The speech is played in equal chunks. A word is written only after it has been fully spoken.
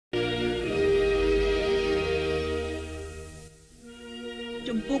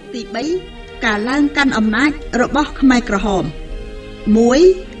ជំពូកទី3ការឡើងកាន់អំណាចរបស់ខ្មែរក្រហម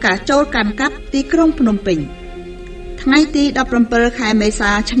1ការចូលកាន់កាប់ទីក្រុងភ្នំពេញថ្ងៃទី17ខែមេ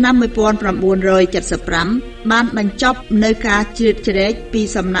សាឆ្នាំ1975បានបញ្ចប់នៅការជ្រៀតជ្រែកពី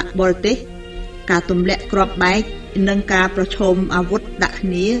សំណាក់បរទេសការទម្លាក់គ្រាប់បែកនិងការប្រឈមអាវុធដាក់គ្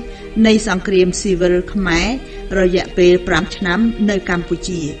នានៃសង្គ្រាមស៊ីវិលខ្មែររយៈពេល5ឆ្នាំនៅកម្ពុ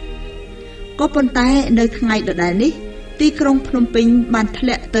ជាក៏ប៉ុន្តែនៅថ្ងៃដដែលនេះទីក្រុងភ្នំពេញបានធ្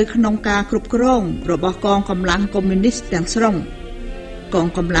លាក់ទៅក្នុងការគ្រប់គ្រងរបស់កងកម្លាំងកុម្មុយនីសទាំងស្រុងកង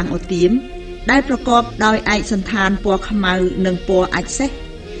កម្លាំងអូទៀមដែលប្រកបដោយឯកសណ្ឋានពណ៌ខ្មៅនិងពណ៌អាចសេះ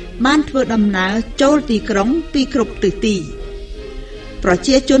បានធ្វើដំណើរចូលទីក្រុងពីគ្រប់ទិសទីប្រ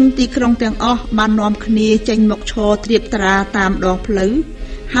ជាជនទីក្រុងទាំងអស់បាននាំគ្នាចេញមកឈរត្រៀបត្រាតាមដងផ្លូវ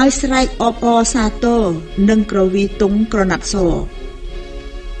ហើយស្រែកអបអរសាទរនិងក្រវីទុងក្រណាត់ស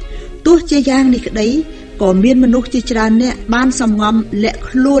ទោះជាយ៉ាងនេះក្តីក៏មានមនុស្សជាច្រើនអ្នកបានសំងំលាក់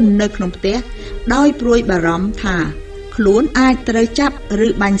ខ្លួននៅក្នុងផ្ទះដោយព្រួយបារម្ភថាខ្លួនអាចត្រូវចាប់ឬ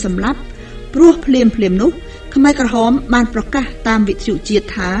បាញ់សម្លាប់ព្រោះភ្លាមនោះខ្មែរក្រហមបានប្រកាសតាមវិទ្យុជាតិ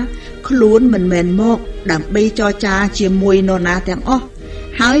ថាខ្លួនមិនមែនមកដើម្បីចរចាជាមួយនរណាទាំងអស់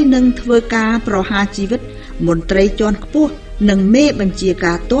ហើយនឹងធ្វើការប្រហារជីវិតមន្ត្រីជាន់ខ្ពស់និងមេបញ្ជា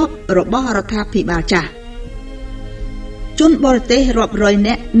ការទ័ពរបស់រដ្ឋាភិបាលចាស់ជនបរទេសរាប់រយ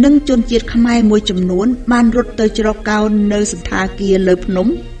នាក់និងជនជាតិខ្មែរមួយចំនួនបានរត់ទៅជ្រកកោននៅសណ្ឋាគារលើភ្នំ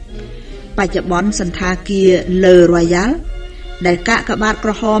បច្ចុប្បន្នសណ្ឋាគារលើរ៉ូយ៉ាល់ដែលកាកបាទក្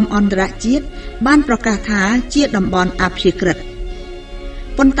រហមអន្តរជាតិបានប្រកាសថាជាតំបន់អព្យាក្រឹត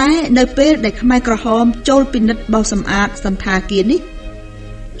ប៉ុន្តែនៅពេលដែលខ្មែរក្រហមចូលពិនិត្យបោសសម្អាតសណ្ឋាគារនេះ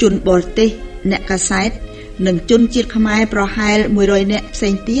ជនបរទេសអ្នកកាសែតនិងជនជាតិខ្មែរប្រហែល100នាក់ផ្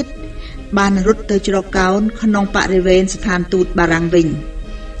សេងទៀតបានរត់ទៅជ្រកកោនក្នុងបរិវេណស្ថានទូតបារាំងវិញ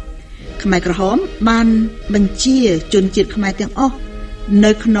ខ្មែរក្រហមបានបញ្ជាជនជាតិខ្មែរទាំងអស់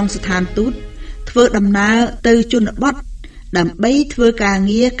នៅក្នុងស្ថានទូតធ្វើដំណើរទៅជនបទដើម្បីធ្វើការ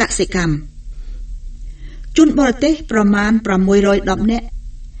ងារកសិកម្មជនបរទេសប្រមាណ610នាក់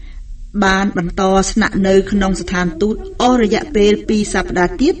បានបន្តស្នាក់នៅក្នុងស្ថានទូតអស់រយៈពេល2សប្តា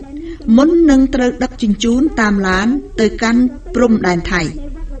ហ៍ទៀតមុននឹងត្រូវដឹកជញ្ជូនតាមឡានទៅកាន់ព្រំដែនថៃ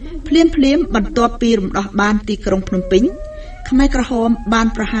ភ្លាមបន្ទាប់ពីរំដោះបានទីក្រុងភ្នំពេញខ្មែរក្រហមបាន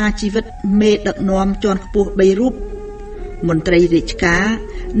ប្រហារជីវិតមេដឹកនាំជាន់ខ្ពស់3រូបមន្ត្រីរាជការ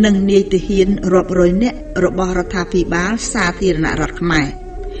និងនាយទាហានរាប់រយនាក់របស់រដ្ឋាភិបាលសាធារណរដ្ឋខ្មែរ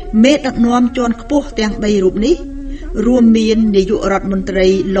មេដឹកនាំជាន់ខ្ពស់ទាំង3រូបនេះរួមមាននាយករដ្ឋមន្ត្រី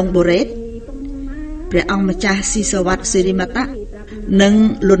ឡុងបូរ៉េតព្រះអង្គម្ចាស់ស៊ីសវ័តសិរិមតៈនិង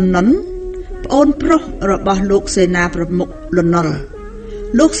លន់ណុនប្អូនប្រុសរបស់លោកសេនាប្រមុខលន់ណុល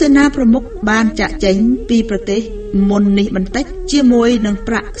លោកសេនាប្រមុខបានចាក់ចែងពីប្រទេសមុននេះបន្តិចជាមួយនឹង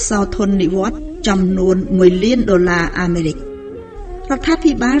ប្រាក់សោធននិវត្តន៍ចំនួន$1លានអាមេរិករដ្ឋា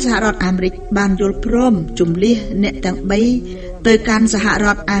ភិបាលសហរដ្ឋអាមេរិកបានយល់ព្រមជម្លៀសអ្នកទាំង3ទៅកាន់សហរ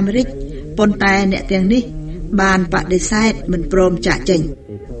ដ្ឋអាមេរិកប៉ុន្តែអ្នកទាំងនេះបានបដិសេធមិនព្រមចាក់ចែង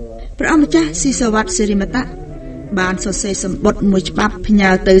ព្រះអង្គម្ចាស់ស៊ីសវ័តសិរិមតៈបានសរសេរសម្បត្តិមួយច្បាប់ផ្ញើ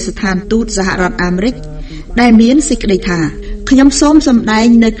ទៅស្ថានទូតសហរដ្ឋអាមេរិកដែលមានសេចក្តីថាខ្ញុំសូមសម្ដែង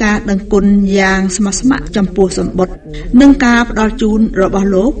នៅការដឹងគុណយ៉ាងស្មោះស្ម័គ្រចំពោះសម្បត្តិនិងការផ្ដល់ជូនរបស់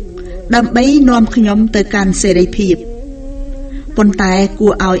លោកដើម្បីនាំខ្ញុំទៅកាន់សេរីភាពប៉ុន្តែគួ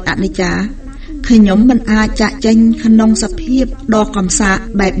រឲ្យអនិច្ចាខ្ញុំមិនអាចចាក់ចែងក្នុងសភាពដ៏កំសាក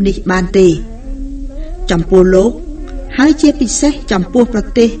បែបនេះបានទេចំពោះលោកហើយជាពិសេសចំពោះប្រ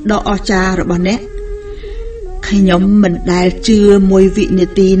ទេសដ៏អស្ចារ្យរបស់អ្នកខ្ញុំមិនដែលជឿមួយវិនា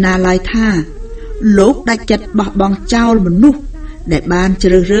ទីណាឡើយថាលោកដាច់ចិត្តបោះបង់ចោលមនុស្សដែលបានជ្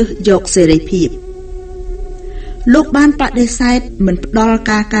រើសរើសយកសេរីភាពលោកបានបដិសេធមិនផ្ដល់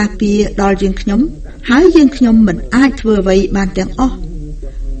ការការពារដល់យើងខ្ញុំហើយយើងខ្ញុំមិនអាចធ្វើអ្វីបានទាំងអស់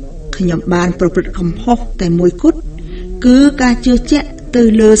ខ្ញុំបានប្រព្រឹត្តកំហុសតែមួយគត់គឺការជឿជាក់ទៅ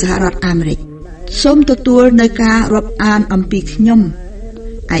លើសហរដ្ឋអាមេរិកសូមទទួលនៅការរាប់អានអំពីខ្ញុំ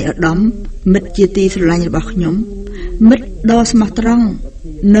ឯកឧត្តមមិត្តជាទីស្រឡាញ់របស់ខ្ញុំមិត្តដ៏ស្មោះត្រង់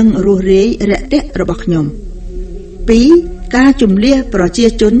និងរស់រាយរាក់ទាក់របស់ខ្ញុំ2ការជម្លៀសប្រជា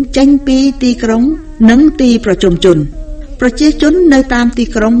ជនចេញពីទីក្រុងនិងទីប្រជុំជនប្រជាជននៅតាមទី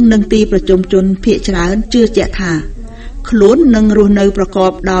ក្រុងនិងទីប្រជុំជនភាគច្រើនជឿជាក់ថាខ្លួននឹងរស់នៅប្រក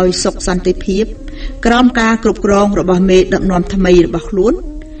បដោយសុខសន្តិភាពក្រោមការគ្រប់គ្រងរបស់មេដឹកនាំថ្មីរបស់ខ្លួន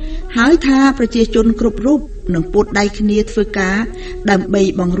ហើយថាប្រជាជនគ្រប់រូបនឹងពួតដៃគ្នាធ្វើការដើម្បី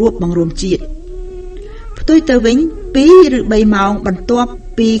បង្រួបបង្រួមជាតិផ្ទុយទៅវិញ2ឬ3ម៉ោងបន្ទាប់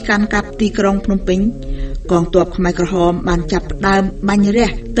ពីកាន់កាប់ទីក្រុងភ្នំពេញកងទ័ពខ្មែរក្រហមបានចាប់ផ្ដើមបាញ់រះ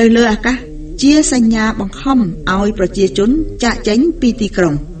ទៅលើអាកាសជាសញ្ញាបង្ខំឲ្យប្រជាជនចាកចេញពីទីក្រុ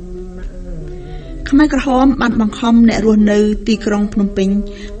ង ខ្មែរក្រហមបានបង្ខំអ្នករស់នៅទីក្រុងភ្នំពេញ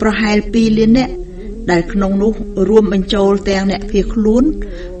ប្រហែល2លាននាក់ដែលក្នុងនោះរួមបញ្ចូលទាំងអ្នកភៀសខ្លួន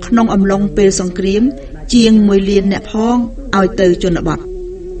ក្នុងអំឡុងពេលសង្គ្រាមជាង1លានអ្នកផងឲ្យទៅជនបទ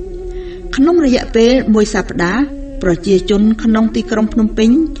ក្នុងរយៈពេល1សប្តាហ៍ប្រជាជនក្នុងទីក្រុងភ្នំពេញ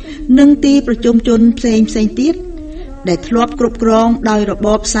និងទីប្រជុំជនផ្សេងទៀតដែលធ្លាប់គ្រប់គ្រងដោយរប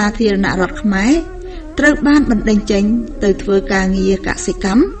បសាធារណរដ្ឋខ្មែរត្រូវបានបណ្តេញចេញទៅធ្វើការងារកសិក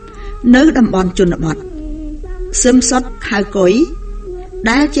ម្មនៅតំបន់ជនបទសឹមសុតហៅកុយ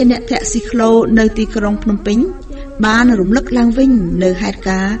ដែលជាអ្នកធាក់ស៊ីក្លូនៅទីក្រុងភ្នំពេញបានរំលឹកឡើងវិញនៅហេតុ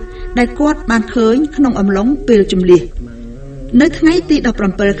ការណ៍ដែលគាត់បានឃើញក្នុងអំឡុងពេលជម្លៀសនៅថ្ងៃទី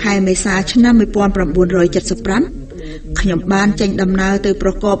17ខែមេសាឆ្នាំ1975ខ្ញុំបានចេញដំណើរទៅប្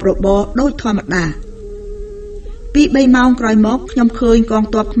រកបរបរដូចធម្មតាពី3ម៉ោងក្រោយមកខ្ញុំឃើញកង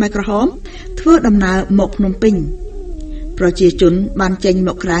ទ័ពខ្មែរក្រហមធ្វើដំណើរមកភ្នំពេញប្រជាជនបានចេញ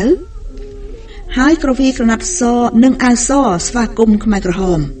មកក្រៅហើយក្រវីក្រណាត់សនិងអាវសស្វាគមន៍ខ្មែរក្រហ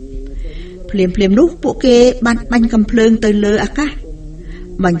មភ្លាមនោះពួកគេបានបាញ់កាំភ្លើងទៅលើអាកាស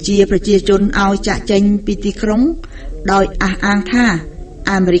បញ្ជាប្រជាជនឲ្យចាក់ចេញពីទីក្រុងដោយអះអាងថា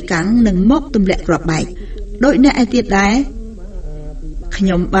អាមេរិកាំងនឹងមកទម្លាក់គ្រាប់បែកដោយអ្នកឯទៀតដែរខ្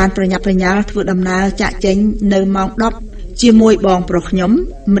ញុំបានប្រញាប់ប្រញាល់ធ្វើដំណើរចាក់ចេញនៅម៉ោង10ជាមួយបងប្រុសខ្ញុំ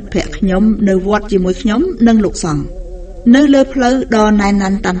មិត្តភ័ក្តិខ្ញុំនៅវត្តជាមួយខ្ញុំនិងលោកសង្ឃនៅលើផ្លូវដល់ណែនណា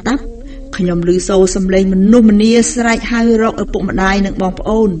ន់តាន់តាប់ខ្ញុំឮសូរសំឡេងមនុស្សម្នាស្រែកហៅរកឪពុកម្ដាយនិងបងប្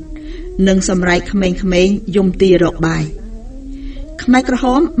អូននិងសម្រែកក្មេងៗយំទីរកបាយខ្មែរក្រហ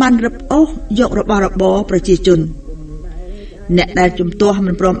មបានរឹបអូសយករបស់របរប្រជាជនអ្នកដែលជំទាស់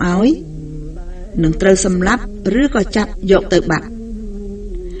មិនព្រមឲ្យនឹងត្រូវសម្លាប់ឬក៏ចាប់យកទៅបាត់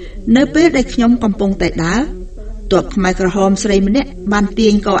នៅពេលដែលខ្ញុំកំពុងតែដើរទ័ពខ្មែរក្រហមស្រីម្នាក់បានទា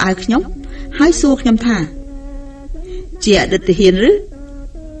ញកៅអៅខ្ញុំហើយសួរខ្ញុំថាជាអតីតទាហានឬ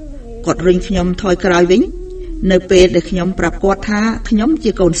គាត់រុញខ្ញុំថយក្រោយវិញនៅពេលដែលខ្ញុំប្រាប់គាត់ថាខ្ញុំ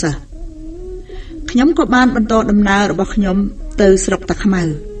ជាកូនសិស្សខ្ញុំក៏បានបន្តដំណើររបស់ខ្ញុំទៅស្រុកតាខ្មៅ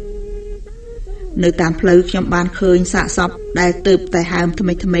នៅតាមផ្លូវខ្ញុំបានឃើញសាកសពដែលទើបតែហើមថ្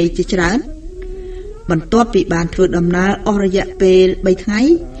មីជាច្រើនបន្ទាប់ពីបានធ្វើដំណើរអស់រយៈពេល3ថ្ងៃ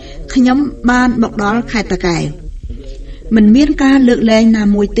ខ្ញុំបានមកដល់ខេត្តតាកែវមិនមានការលើកលែងណា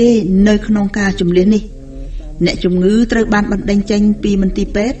មួយទេនៅក្នុងការជម្លៀសនេះអ្នកជំងឺត្រូវបានបណ្តេញចេញពីមន្ទីរ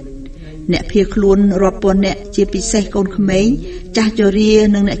ពេទ្យអ្នកភៀសខ្លួនរាប់ពាន់អ្នកជាពិសេសកូនក្មេងចាស់ជរា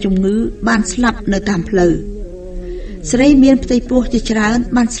និងអ្នកជំងឺបានស្លាប់នៅតាមផ្លូវស្រីមានផ្ទៃពោះជាច្រើន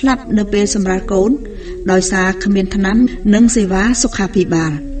បានស្លាប់នៅពេលសម្រាលកូនដោយសារគ្មានថ្នាំនិងសេវាសុខាភិបា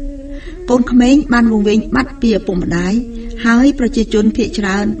លកូនក្មេងបានវង្វេងបាត់ពីឪពុកម្ដាយហើយប្រជាជនភាគច្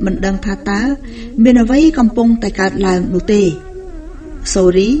រើនមិនដឹងថាតើមានអ្វីកំពុងតែកើតឡើងនោះទេសូ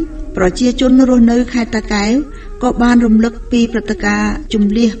រីប្រជាជនរស់នៅខេត្តតាកែវក៏បានរំលឹកពីព្រឹត្តិការណ៍ជ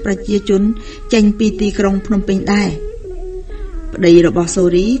ម្លៀសប្រជាជនចេញពីទីក្រុងភ្នំពេញដែរប្តីរបស់សូ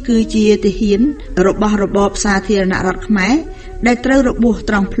រីគឺជាទាហានរបស់របបសាធារណរដ្ឋខ្មែរដែលត្រូវរបួស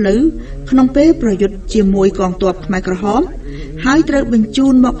ត្រង់ភ្លៅក្នុងពេលប្រយុទ្ធជាមួយកងទ័ពខ្មែរក្រហមហើយត្រូវបញ្ជូ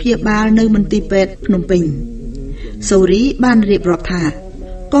នមកព្យាបាលនៅមន្ទីរពេទ្យភ្នំពេញសូរីបានរៀបរាប់ថា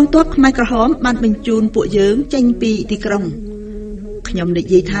កងទ័ពខ្មែរក្រហមបានបញ្ជូនពួកយើងចេញពីទីក្រុងខ្ញុំនិ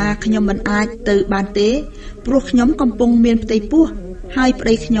យាយថាខ្ញុំមិនអាចទៅបានទេព្រោះខ្ញុំកំពុងមានផ្ទៃពោះហើយប្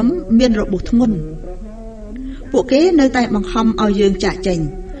តីខ្ញុំមានរបួសធ្ងន់ពួកគេនៅតែបង្ខំឲ្យយើងចាក់ចេញ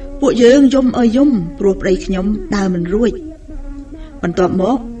ពួកយើងយំព្រោះប្តីខ្ញុំដើរមិនរួចបន្ទាប់ម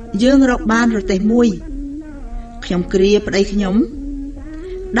កយើងរកបានរទេះមួយខ្ញុំគ្រាប្តីខ្ញុំ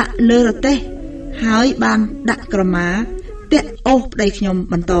ដាក់លើរទេះហើយបានដាក់ក្រមាពាក់អូសប្តីខ្ញុំ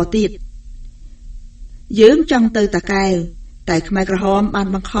បន្តទៀតយើងចង់ទៅតាកែវតែខ្មែរក្រហមបាន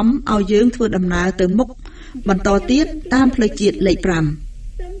បង្ខំឲ្យយើងធ្វើដំណើរទៅមុខបន្តទៀតតាមផ្លូវជាតិលេខ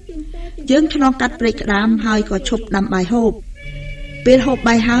5យើងឆ្លងកាត់ព្រែកក្តាមហើយក៏ឈប់ដាំបាយហូបពេលហូប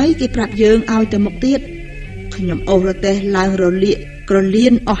បាយហើយគេប្រាប់យើងឲ្យទៅមុខទៀតខ្ញុំអូសរទេះឡើងរលាកក្រលៀ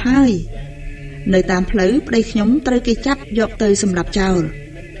នអស់ហើយនៅតាមផ្លូវប្តីខ្ញុំត្រូវគេចាប់យកទៅសម្លាប់ចោល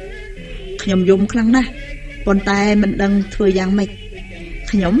ខ្ញុំយំខ្លាំងណាស់ប៉ុន្តែមិនដឹងធ្វើយ៉ាងម៉េច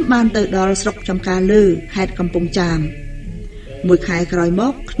ខ្ញុំបានទៅដល់ស្រុកចំការលើខេត្តកំពង់ចាមមួយខែក្រោយម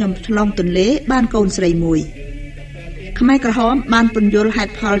កខ្ញុំឆ្លងទន្លេបានកូនស្រីមួយខ្មែរក្រហមបានពន្យល់ហេ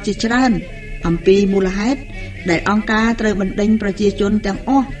តុផលជាច្រើនអំពីមូលហេតុដែលអង្គការត្រូវបណ្តេញប្រជាជនទាំង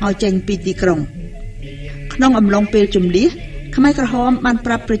អស់ឲ្យចេញពីទីក្រុងក្នុងអំឡុងពេលជម្លៀសខ្មែរក្រហមបាន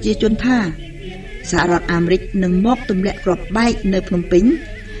ប្រាប់ប្រជាជនថាសហរដ្ឋអាមេរិកនឹងមកទម្លាក់គ្រាប់បែកនៅភ្នំពេញ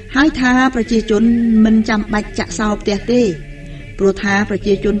ហើយថាប្រជាជនមិនចាំបាច់ចាក់សោផ្ទះទេព្រោះថាប្រ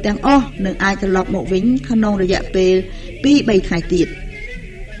ជាជនទាំងអស់នឹងអាចត្រឡប់មកវិញក្នុងរយៈពេល 2-3 ថ្ងៃទៀត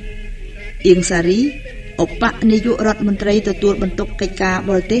អៀងសារីឧបនាយករដ្ឋមន្ត្រីទទួលបន្ទុកកិច្ចការ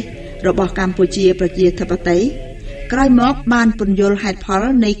បរទេស របស់កម្ពុជាប្រជាធិបតេយ្យក្រោយមកបានពន្យល់ហេតុផល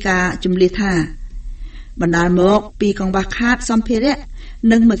នៃការជំលះថាបណ្ដាលមកពីកង្វះខាតសម្ភារៈ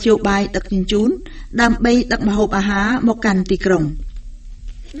និងមធ្យោបាយដឹកជញ្ជូនដើម្បីដឹកម្ហូបអាហារមកកាន់ទីក្រុង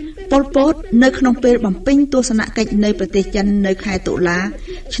ប៉ុលពតនៅក្នុងពេលបំពេញទស្សនកិច្ចនៅប្រទេសចិននៅខែតុលា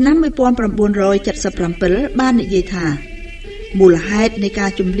ឆ្នាំ1977បាននិយាយថាមូលហេតុនៃការ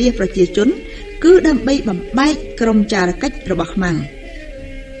ជំលះប្រជាជនគឺដើម្បីបំបែកក្រុមចារកិច្ចរបស់ខ្មាំង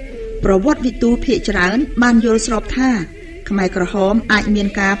ប្រវត្តិវិទូភាគច្រើនបានយល់ស្របថាខ្មែរក្រហមអាចមាន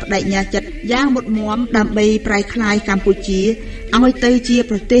ការបដិញ្ញាចិត្តយ៉ាងមុតមមដើម្បីប្រែក្លាយកម្ពុជាឲ្យទៅជា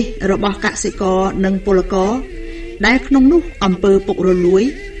ប្រទេសរបស់កសិករនិងពលករដែលក្នុងនោះអំពើពុករលួយ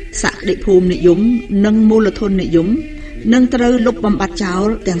សក្តិភូមិនិយមនិងមូលធននិយមនឹងត្រូវលុបបំបាត់ចោល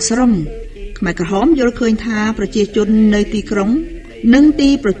ទាំងស្រុងខ្មែរក្រហមយល់ឃើញថាប្រជាជននៅទីក្រុងនិងទី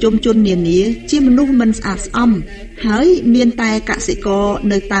ប្រជុំជននានាជាមនុស្សមិនស្អាតស្អំហើយមានតែកសិករ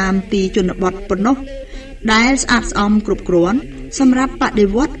នៅតាមទីជនបទប៉ុណ្ណោះដែលស្អាតស្អំគ្រប់គ្រាន់សម្រាប់បដិ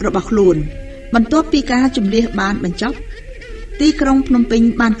វត្តរបស់ខ្លួនបន្ទាប់ពីការជំលះបានបញ្ចប់ទីក្រុងភ្នំពេញ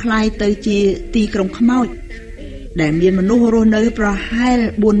បានក្លាយទៅជាទីក្រុងខ្មោចដែលមានមនុស្សរស់នៅប្រហែល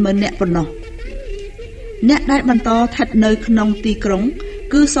 40,000 នាក់ប៉ុណ្ណោះអ្នកដែលបន្តស្ថិតនៅក្នុងទីក្រុង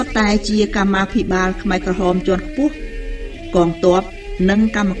គឺសុទ្ធតែជាកម្មាភិបាលខ្មែរក្រហមជាន់ខ្ពស់កងទ័ពនិង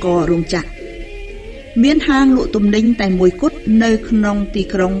កម្មកររោងចក្រមានហាងលក់ទំនិញតែមួយគត់នៅក្នុងទី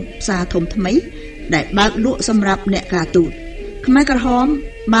ក្រុងផ្សារធំថ្មីដែលបើកលក់សម្រាប់អ្នកការទូតខ្មែរក្រហម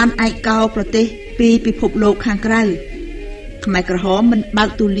បានឯកកោប្រទេសពីពិភពលោកខាងក្រៅខ្មែរក្រហមមិនបើក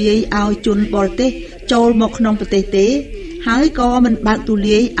ទូលាយឲ្យជនបរទេសចូលមកក្នុងប្រទេសទេហើយក៏មិនបើកទូ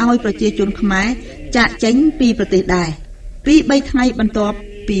លាយឲ្យប្រជាជនខ្មែរចាកចេញពីប្រទេសដែរពី3ថ្ងៃបន្ទាប់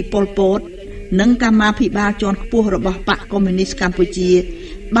ពីប៉ុលពតនិងកម្មាភិបាលជាន់ខ្ពស់របស់បកកុម្មុយនីសកម្ពុជា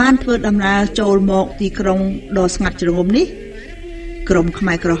បានធ្វើដំណើរចូលមកទីក្រុងដ៏ស្ងាត់ជ្រងំនេះក្រុមខ្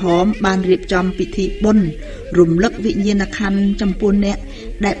មែរក្រហមបានរៀបចំពិធីបុណ្យរំលឹកវិញ្ញាណក្ខន្ធចំពោះអ្នក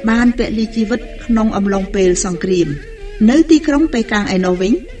ដែលបានពលីជីវិតក្នុងអំឡុងពេលសង្គ្រាមនៅទីក្រុងប៉េកាំងឯណោះវិ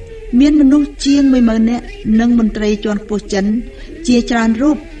ញមានមនុស្សជាង 10,000 នាក់និងមន្ត្រីជាន់ខ្ពស់ចិនជាច្រើន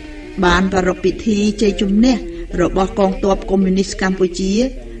រូបបានប្រារព្ធពិធីជ័យជំនះរបស់កងទ័ពកុម្មុយនីសកម្ពុជា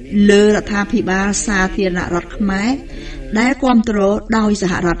លើរដ្ឋាភិបាលសាធារណរដ្ឋខ្មែរដែលគាំទ្រដោយស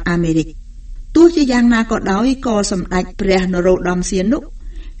ហរដ្ឋអាមេរិកទោះជាយ៉ាងណាក៏ដោយក៏សម្ដេចព្រះនរោត្តមសីហនុ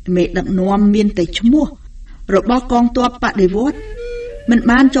មេដឹកនាំមានតែឈ្មោះរបស់កងទ័ពបដិវត្តន៍មិន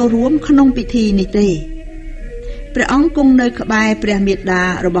បានចូលរួមក្នុងពិធីនេះទេព្រះអង្គគង់នៅក្បែរព្រះមាតា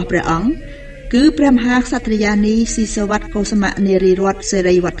របស់ព្រះអង្គគឺព្រះមហាក្សត្រិយានីស៊ីសវត្តកុសុមនារីរតន៍សេ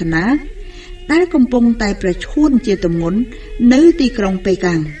រីវឌ្ឍនាដែលកំពុងតែប្រឈួនជាទម្ងន់នៅទីក្រុងប៉េ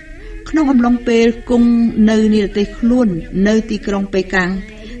កាំងក្នុងអំឡុងពេលគង់នៅនិរទេសខ្លួននៅទីក្រុងប៉េកាំង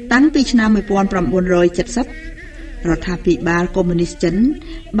តាំងពីឆ្នាំ1970រដ្ឋាភិបាលកុម្មុយនីសចិន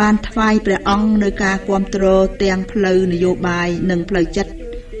បានថ្វាយព្រះអង្គនៅការគាំទ្រទាំងផ្លូវនយោបាយនិងផ្លូវចិត្ត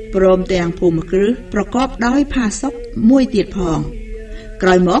ព្រមទាំងភូមិគ្រឹះប្រកបដោយផាសុកមួយទៀតផងក្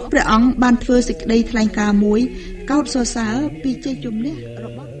រោយមកព្រះអង្គបានធ្វើសេចក្តីថ្លែងការណ៍មួយកោតសរសើរពីជ័យជំនះរ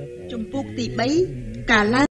បស់ជំពូកទី3ការឡើង